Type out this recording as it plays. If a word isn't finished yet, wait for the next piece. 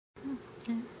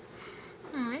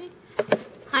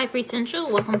Hi Free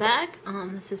Central, welcome back.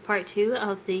 This is part 2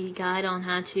 of the guide on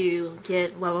how to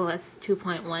get webOS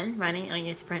 2.1 running on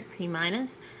your Sprint P-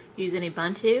 using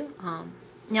Ubuntu.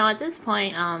 Now at this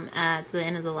point, at the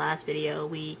end of the last video,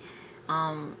 we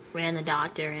ran the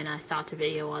doctor and I stopped the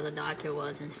video while the doctor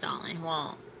was installing.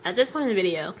 Well, at this point in the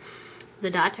video, the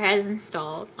doctor has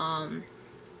installed,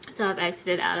 so I've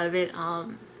exited out of it.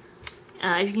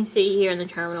 As you can see here in the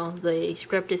terminal, the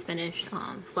script is finished,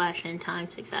 flash in time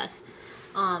success.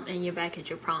 And you're back at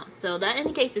your prompt. So that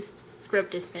indicates the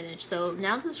script is finished. So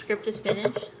now that the script is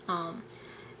finished, you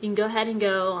can go ahead and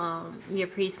go, your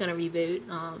pre is going to reboot.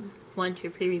 Once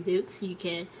your pre reboots, you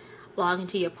can log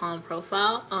into your Palm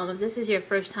profile. If this is your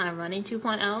first time running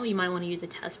 2.0, you might want to use a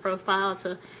test profile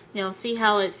to, see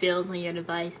how it feels on your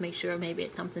device, make sure maybe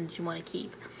it's something that you want to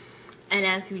keep. And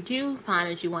if you do find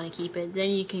that you want to keep it, then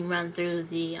you can run through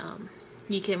the,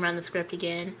 you can run the script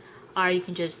again, or you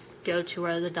can just go to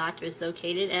where the doctor is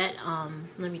located at.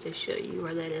 Let me just show you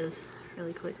where that is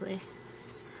really quickly.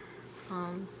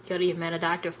 Go to your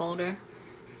MetaDoctor folder,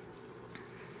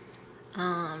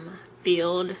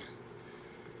 build,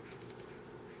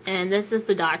 and this is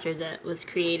the doctor that was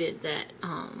created that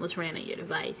was ran on your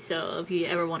device. So if you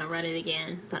ever want to run it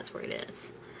again, that's where it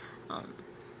is.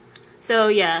 So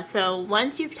yeah, so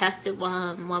once you've tested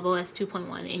webOS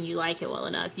 2.1 and you like it well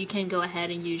enough, you can go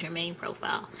ahead and use your main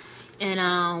profile.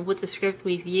 And with the script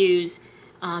we've used,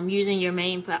 using your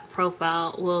main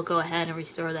profile will go ahead and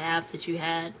restore the apps that you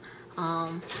had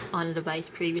on the device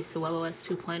previous to webOS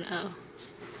 2.0.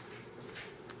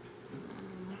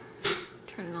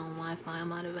 Turn on Wi-Fi on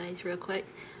my device real quick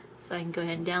so I can go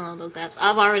ahead and download those apps.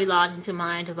 I've already logged into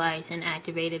my device and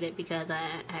activated it because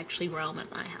I actually roam at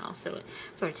my house, so it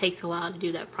sort of takes a while to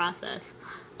do that process.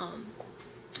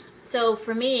 So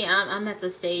for me, I'm at the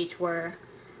stage where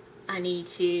I need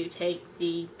to take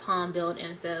the Palm build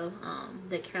info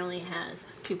that currently has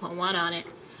 2.1 on it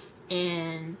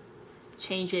and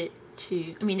change it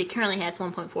to, it currently has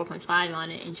 1.4.5 on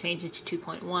it and change it to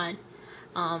 2.1.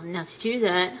 Now to do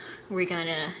that, we're going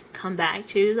to come back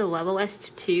to the webOS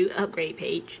 2 upgrade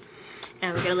page,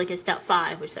 and we're going to look at step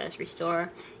 5, which says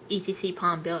restore etc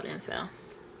Palm build info.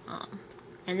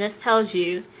 And this tells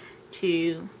you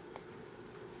to,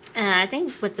 and I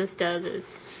think what this does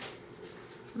is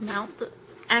mount the,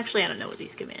 actually I don't know what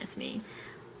these commands mean,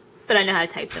 but I know how to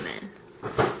type them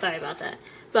in. Sorry about that.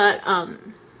 But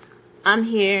I'm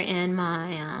here in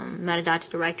my MetaDoctor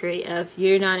directory. If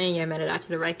you're not in your MetaDoctor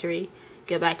directory,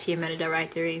 go back to your meta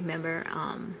directory. Remember,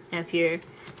 if you're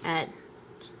at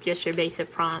just your basic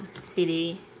prompt,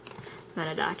 CD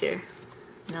MetaDoctor, and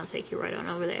that'll take you right on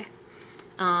over there.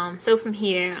 So from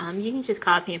here, you can just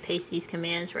copy and paste these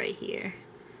commands right here.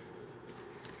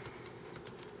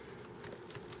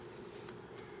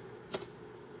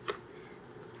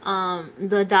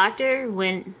 The doctor,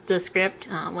 when the script,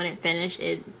 when it finished,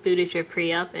 it booted your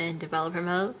pre-up in developer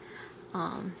mode.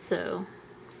 So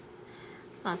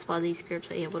that's why these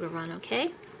scripts are able to run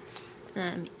okay.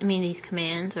 These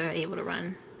commands are able to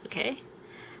run okay.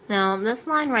 Now this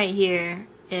line right here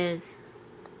is,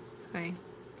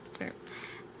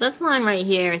 this line right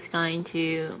here is going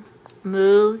to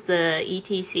move the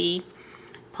etc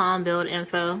Palm build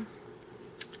info.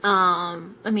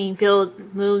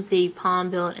 Move the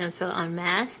Palm build info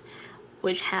unmasked,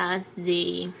 which has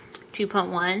the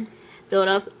 2.1 build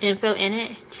up info in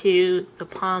it, to the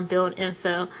Palm build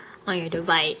info on your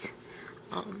device.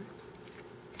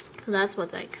 So that's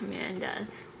what that command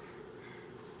does.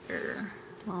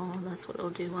 Well, that's what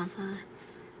it'll do once I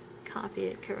copy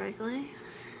it correctly.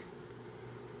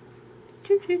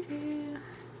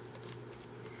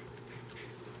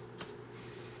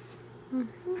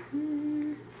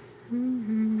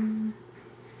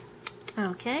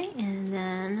 Okay, and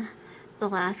then the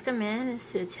last command is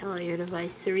to tell your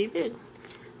device to reboot.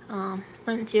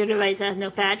 Since your device has no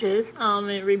patches, it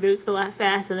reboots a lot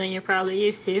faster than you're probably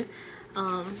used to.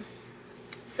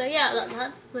 So yeah,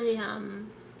 that's the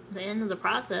end of the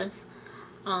process.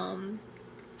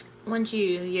 Once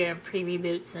your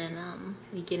pre-reboots and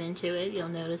you get into it, you'll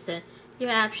notice that your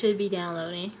app should be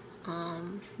downloading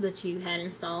that you had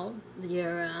installed.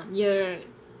 Your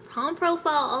Palm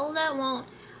profile, all of that won't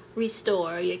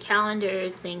restore. Your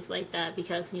calendars, things like that,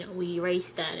 because we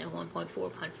erased that in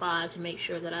 1.4.5 to make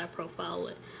sure that our profile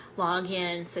would log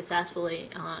in successfully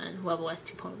on webOS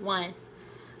 2.1.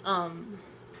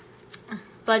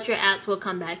 But your apps will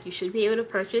come back. You should be able to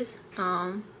purchase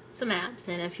some apps,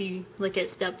 and if you look at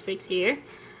step 6 here,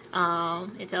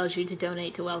 it tells you to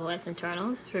donate to webOS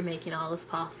internals for making all this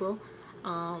possible.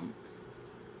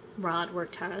 Rod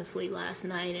worked tirelessly last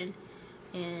night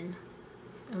and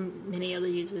many other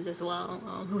users as well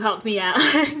who helped me out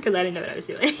because I didn't know what I was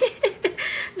doing.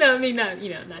 No, I mean, not,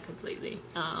 not completely.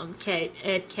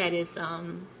 Ed Caddis, I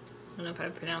don't know if I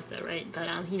pronounced that right, but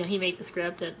he made the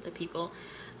script that people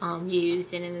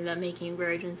used and ended up making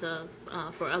versions of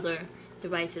for other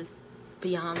devices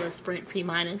beyond the Sprint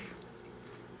Pre-Minus.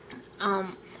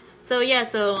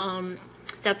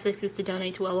 Step 6 is to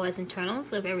donate to webOS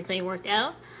internals if everything worked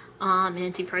out,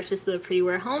 and to purchase the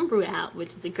freeware homebrew app,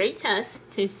 which is a great test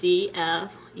to see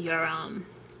if your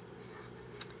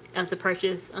if the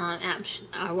purchase apps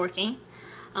are working,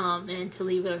 and to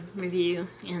leave a review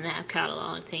in the app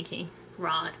catalog thanking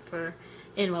Rod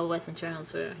in webOS internals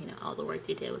for all the work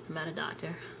they did with the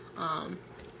MetaDoctor.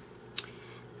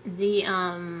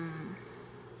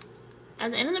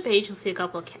 At the end of the page, you'll see a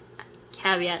couple of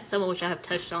caveats, some of which I have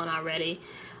touched on already,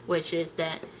 which is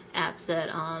that apps that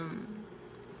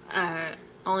are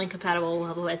only compatible with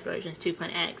webOS versions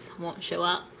 2.x won't show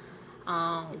up,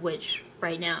 which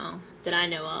right now that I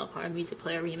know of are Music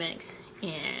Player Remix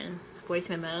and Voice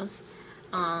Memos.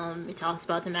 It talks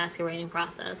about the masquerading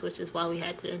process, which is why we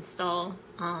had to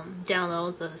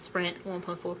download the Sprint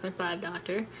 1.4.5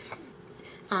 Doctor.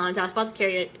 It talks about the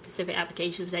carrier-specific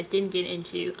applications I didn't get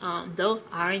into. Those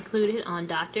are included on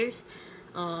Doctors.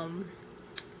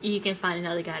 You can find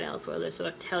another guide elsewhere that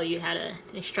sort of tell you how to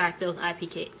extract those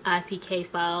IPK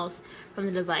files from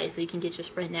the device so you can get your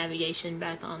Sprint navigation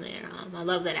back on there. I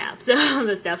love that app, so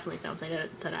that's definitely something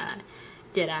that I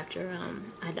did after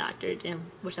I doctored, and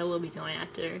which I will be doing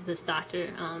after this doctor.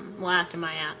 After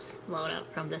my apps load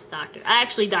up from this doctor. I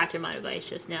actually doctored my device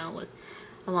just now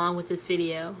along with this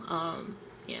video,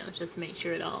 just to make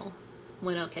sure it all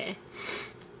went okay.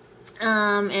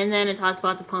 And then it talks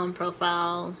about the Palm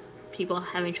profile, people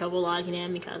having trouble logging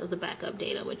in because of the backup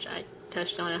data, which I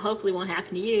touched on. It hopefully won't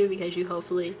happen to you because you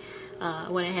hopefully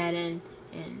went ahead and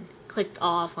clicked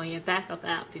off on your backup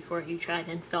app before you tried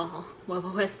to install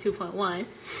webOS 2.1.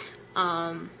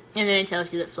 And then it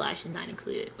tells you that Flash is not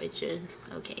included, which is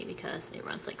okay because it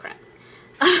runs like crap.